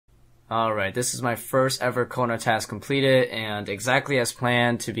Alright, this is my first ever Kona task completed, and exactly as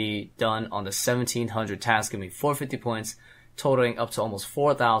planned to be done on the 1700 task, give me 450 points, totaling up to almost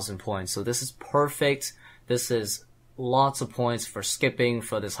 4,000 points. So this is perfect. This is lots of points for skipping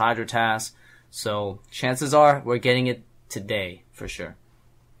for this Hydra task. So chances are we're getting it today for sure.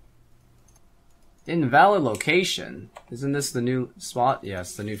 Invalid location. Isn't this the new spot?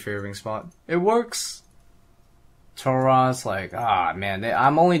 Yes, the new Fury Ring spot. It works. Toros, like, man,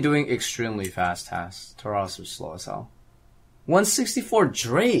 I'm only doing extremely fast tasks. Toros are slow as hell. 164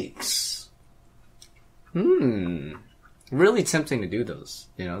 Drakes. Really tempting to do those.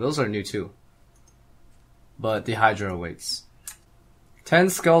 You know, those are new too. But the Hydra awaits. 10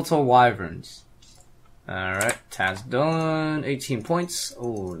 Skeletal Wyverns. Alright, task done. 18 points.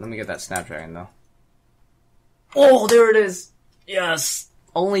 Oh, let me get that Snapdragon though. Oh, there it is! Yes!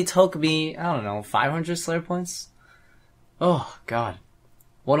 Only took me, I don't know, 500 Slayer points? Oh, God.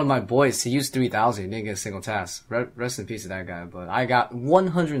 One of my boys, he used 3,000, he didn't get a single task. Rest in peace to that guy, but I got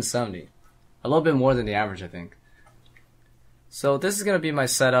 170. A little bit more than the average, I think. So this is going to be my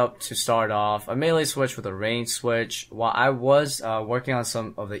setup to start off. A melee switch with a range switch. While I was working on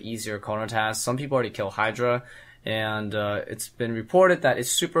some of the easier Kona tasks, some people already kill Hydra, and it's been reported that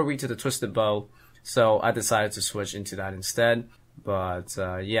it's super weak to the Twisted Bow, so I decided to switch into that instead. But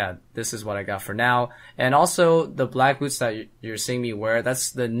yeah, this is what I got for now. And also, the black boots that you're seeing me wear,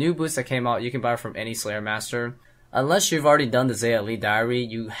 that's the new boots that came out. You can buy from any Slayer Master. Unless you've already done the Zaya Elite Diary,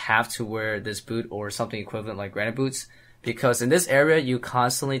 you have to wear this boot or something equivalent like Granite Boots. Because in this area, you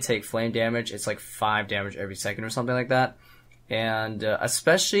constantly take flame damage. It's like 5 damage every second or something like that. And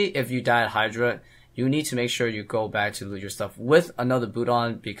especially if you die at Hydra, you need to make sure you go back to loot your stuff with another boot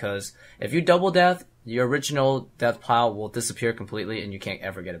on, because if you double death, your original death pile will disappear completely and you can't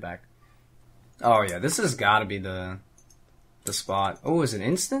ever get it back. Oh yeah, this has gotta be the spot. Oh, is it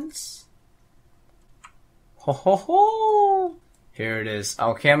instance? Ho ho ho! Here it is.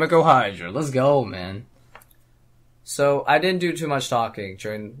 Alchemical Hydra. Let's go, man. So, I didn't do too much talking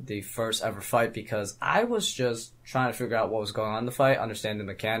during the first ever fight because I was just trying to figure out what was going on in the fight, understand the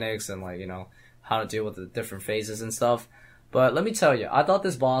mechanics and, like, you know, how to deal with the different phases and stuff. But let me tell you, I thought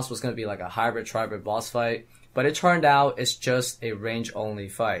this boss was going to be like a hybrid tribrid boss fight, but it turned out it's just a range only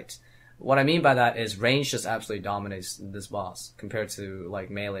fight. What I mean by that is range just absolutely dominates this boss compared to like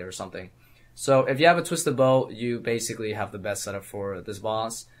melee or something. So if you have a Twisted Bow, you basically have the best setup for this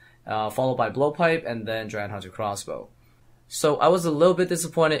boss, followed by Blowpipe and then Dragon Hunter Crossbow. So I was a little bit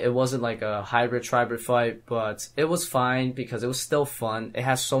disappointed it wasn't like a hybrid tribrid fight, but it was fine because it was still fun. It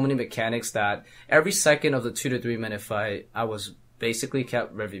has so many mechanics that every second of the 2 to 3 minute fight, I was basically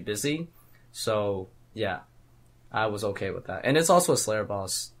kept very busy. So yeah, I was okay with that. And it's also a Slayer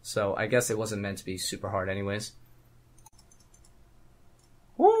boss, so I guess it wasn't meant to be super hard anyways.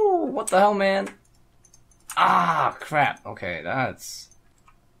 Woo, what the hell, man? Ah, crap. Okay, that's...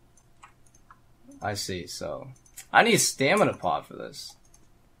 I see, so... I need stamina pod for this.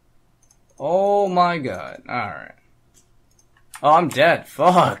 Oh my god. Alright. Oh, I'm dead.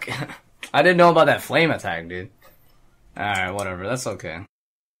 Fuck. I didn't know about that flame attack, dude. Alright, whatever. That's okay.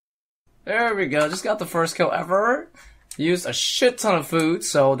 There we go. Just got the first kill ever. Used a shit ton of food,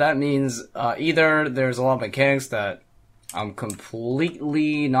 so that means either there's a lot of mechanics that I'm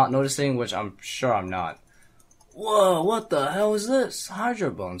completely not noticing, which I'm sure I'm not. Whoa, what the hell is this?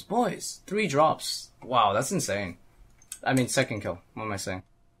 Hydra bones, boys. 3 drops. Wow, that's insane. I mean, second kill. What am I saying?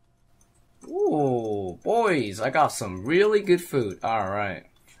 Ooh, boys, I got some really good food. Alright.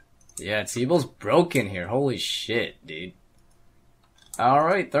 Yeah, T-Bow's broken here. Holy shit, dude.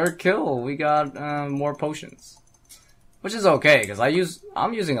 Alright, third kill. We got more potions. Which is okay, because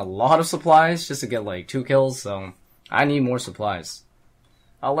I'm using a lot of supplies just to get like 2 kills, so I need more supplies.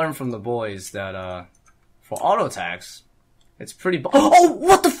 I learned from the boys that for auto attacks, it's pretty oh,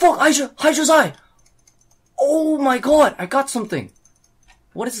 what the fuck? Hydra's eye! Oh my god, I got something.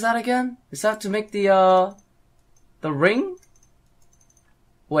 What is that again? Is that to make the ring?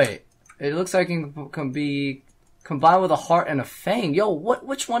 Wait, it looks like it can be combined with a heart and a fang. Yo,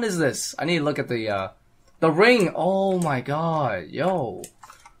 which one is this? I need to look at the ring. Oh my god, yo.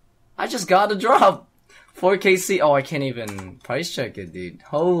 I just got a drop. 4KC. Oh, I can't even price check it, dude.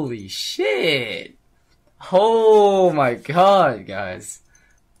 Holy shit. Oh my god, guys.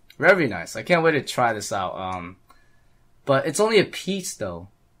 Very nice. I can't wait to try this out. But it's only a piece though.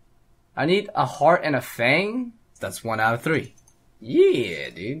 I need a heart and a fang. That's 1 out of 3.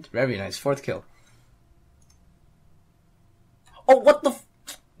 Yeah, dude. Very nice. 4th kill. Oh, what the f—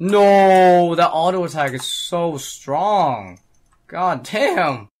 No, that auto attack is so strong. God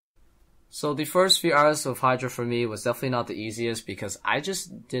damn. So the first few hours of Hydra for me was definitely not the easiest because I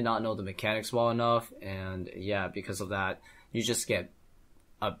just did not know the mechanics well enough, and yeah, because of that, you just get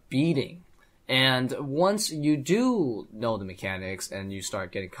a beating. And once you do know the mechanics and you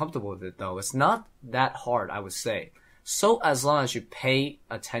start getting comfortable with it though, it's not that hard, I would say. So as long as you pay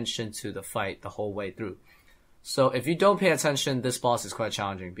attention to the fight the whole way through. So if you don't pay attention, this boss is quite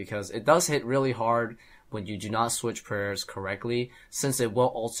challenging because it does hit really hard when you do not switch prayers correctly, since it will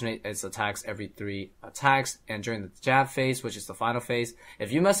alternate its attacks every 3 attacks, and during the jab phase, which is the final phase,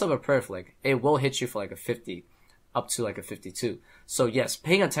 if you mess up a prayer flick, it will hit you for like a 50, up to like a 52. So yes,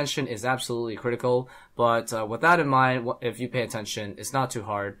 paying attention is absolutely critical, but with that in mind, if you pay attention, it's not too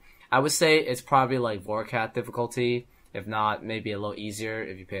hard. I would say it's probably like Vorkat difficulty, if not, maybe a little easier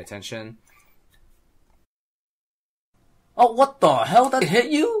if you pay attention. Oh, what the hell? That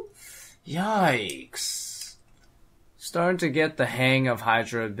hit you? Yikes. Starting to get the hang of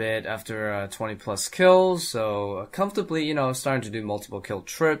Hydra a bit after 20 plus kills, so comfortably, you know, starting to do multiple kill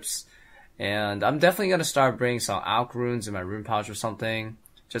trips. And I'm definitely going to start bringing some alch runes in my rune pouch or something,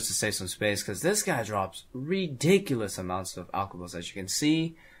 just to save some space, because this guy drops ridiculous amounts of alchables, as you can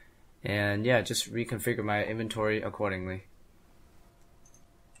see. And yeah, just reconfigure my inventory accordingly.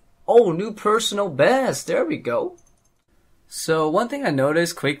 Oh, new personal best, there we go. So one thing I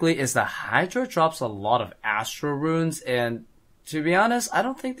noticed quickly is that Hydra drops a lot of Astro runes, and to be honest, I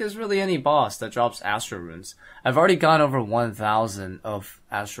don't think there's really any boss that drops Astro runes. I've already gone over 1,000 of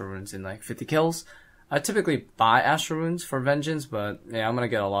Astro runes in like 50 kills. I typically buy Astro runes for vengeance, but yeah, I'm gonna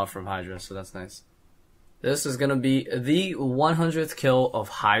get a lot from Hydra, so that's nice. This is gonna be the 100th kill of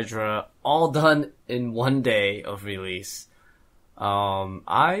Hydra, all done in one day of release.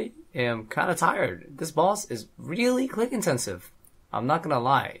 I am kind of tired. This boss is really click intensive. I'm not gonna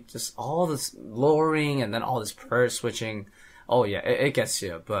lie. Just all this lowering and then all this prayer switching. Oh yeah, it gets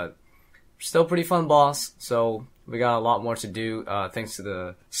you, but still pretty fun boss. So we got a lot more to do, thanks to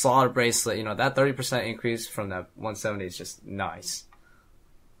the slaughter bracelet. You know, that 30% increase from that 170 is just nice.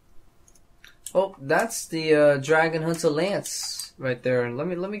 Oh, that's the Dragon Hunter Lance right there. Let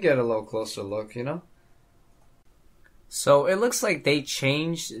me get a little closer look, you know? So it looks like they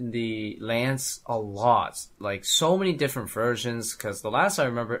changed the lance a lot, like so many different versions, because the last I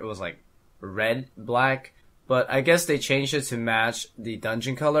remember it was like red, black, but I guess they changed it to match the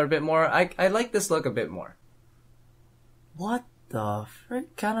dungeon color a bit more. I like this look a bit more. What the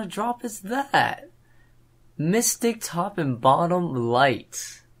frick kind of drop is that? Mystic top and bottom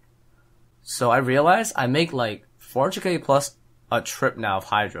light. So I realized I make like 400k plus a trip now of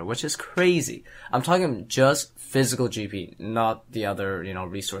Hydra, which is crazy. I'm talking just physical GP, not the other, you know,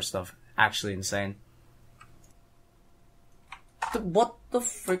 resource stuff. Actually insane. What the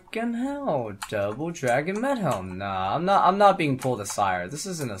freaking hell? Double Dragon Med Helm? Nah, I'm not being pulled a Sire. This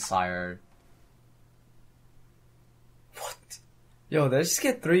isn't a Sire. What? Yo, did I just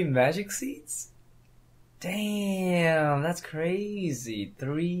get 3 magic seeds? Damn, that's crazy.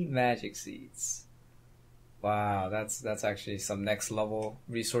 3 magic seeds. Wow, that's actually some next level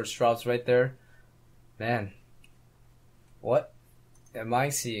resource drops right there. Man. What am I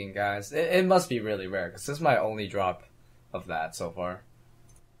seeing, guys? It must be really rare, because this is my only drop of that so far.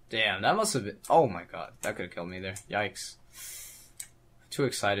 Damn, that must have been... Oh my god, that could have killed me there. Yikes. Too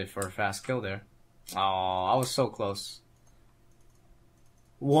excited for a fast kill there. Oh, I was so close.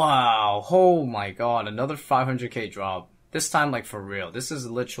 Wow, oh my god, another 500k drop. This time, like, for real. This is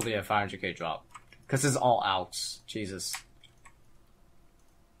literally a 500k drop. Because it's all outs. Jesus.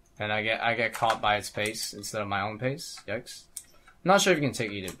 And I get caught by its pace instead of my own pace. Yikes. I'm not sure if you can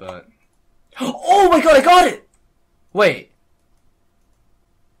take it, but... Oh my god, I got it! Wait.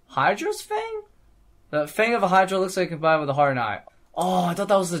 Hydra's Fang? The Fang of a Hydra looks like combined with a Heart and Eye. Oh, I thought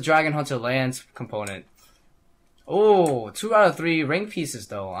that was the Dragon Hunter Lance component. Oh, 2 out of 3 ring pieces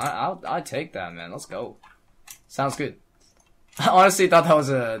though. I'll take that, man. Let's go. Sounds good. I honestly thought that was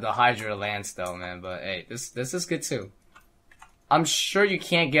the Hydra Lance though, man. But hey, this is good too. I'm sure you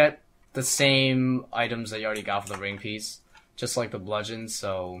can't get the same items that you already got for the ring piece, just like the bludgeon.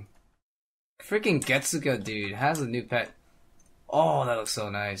 So, freaking Getsuga, dude, has a new pet. Oh, that looks so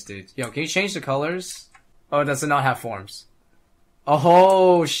nice, dude. Yo, can you change the colors? Oh, does it not have forms?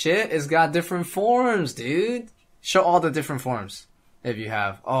 Oh shit, it's got different forms, dude. Show all the different forms if you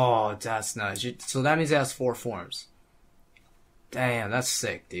have. Oh, that's nice. So that means it has 4 forms. Damn, that's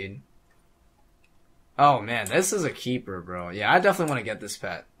sick, dude. Oh man, this is a keeper, bro. Yeah, I definitely want to get this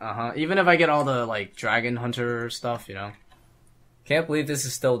pet. Even if I get all the, like, Dragon Hunter stuff, you know. Can't believe this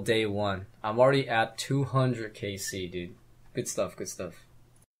is still day 1. I'm already at 200 KC, dude. Good stuff, good stuff.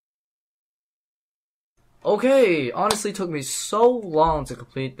 Okay, honestly took me so long to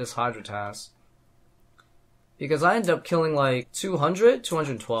complete this Hydra task. Because I ended up killing like 200?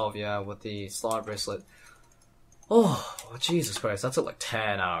 212, yeah, with the slaughter bracelet. Oh, Jesus Christ, that took like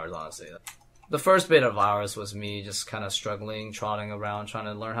 10 hours, honestly. The first bit of hours was me just kind of struggling, trotting around, trying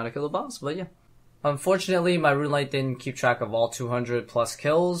to learn how to kill the boss, but yeah. Unfortunately, my Runelight didn't keep track of all 200 plus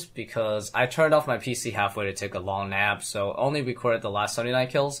kills because I turned off my PC halfway to take a long nap, so only recorded the last 79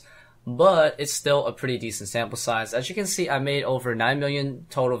 kills. But it's still a pretty decent sample size. As you can see, I made over 9 million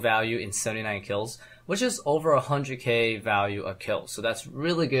total value in 79 kills, which is over 100k value a kill. So that's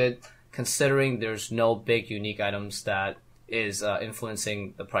really good considering there's no big unique items that is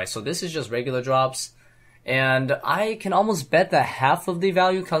influencing the price. So this is just regular drops. And I can almost bet that half of the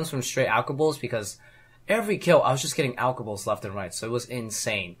value comes from straight alcohols because every kill I was just getting alcohols left and right. So it was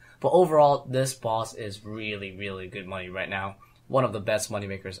insane. But overall, this boss is really, really good money right now. One of the best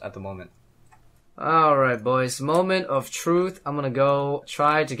moneymakers at the moment. Alright, boys. Moment of truth. I'm gonna go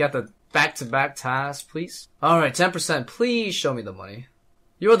try to get the back-to-back task, please. Alright, 10%. Please show me the money.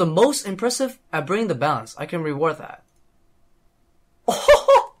 You are the most impressive at bringing the balance. I can reward that.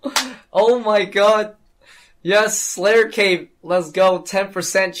 Oh my god. Yes, Slayer Cape. Let's go.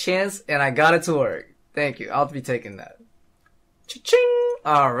 10% chance, and I got it to work. Thank you. I'll be taking that. Cha-ching!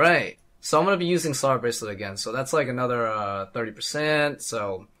 Alright. So I'm going to be using Slaughter Bracelet again. So that's like another 30%.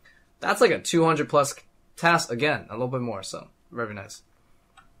 So that's like a 200 plus task again. A little bit more. So very nice.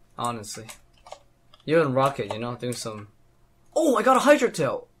 Honestly. You're in Rocket, you know, doing some... Oh, I got a Hydra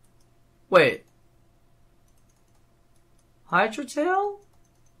Tail! Wait. Hydra Tail?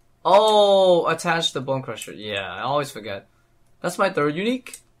 Oh, attached to Bone Crusher. Yeah, I always forget. That's my third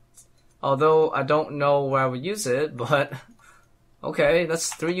unique. Although I don't know where I would use it, but... Okay,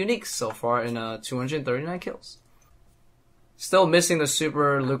 that's 3 uniques so far in 239 kills. Still missing the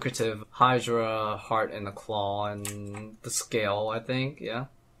super lucrative Hydra Heart and the Claw and the Scale, I think, yeah.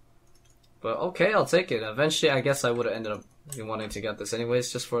 But okay, I'll take it. Eventually, I guess I would have ended up wanting to get this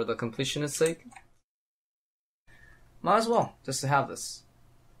anyways, just for the completionist's sake. Might as well, just to have this.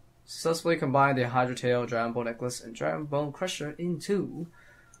 Successfully combine the Hydra Tail, Dragon Bone Necklace, and Dragon Bone Crusher into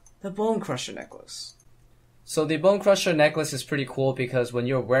the Bone Crusher Necklace. So the Bone Crusher necklace is pretty cool because when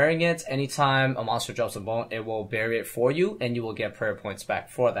you're wearing it, anytime a monster drops a bone, it will bury it for you and you will get prayer points back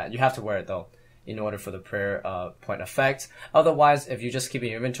for that. You have to wear it though in order for the prayer point effect. Otherwise, if you just keep it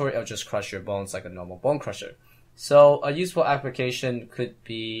in your inventory, it'll just crush your bones like a normal bone crusher. So a useful application could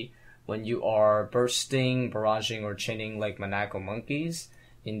be when you are bursting, barraging, or chaining like maniacal monkeys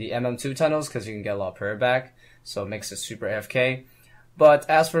in the MM2 tunnels because you can get a lot of prayer back. So it makes it super AFK. But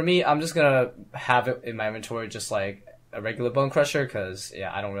as for me, I'm just gonna have it in my inventory just like a regular bone crusher because,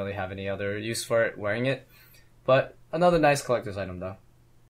 yeah, I don't really have any other use for it wearing it. But another nice collector's item though.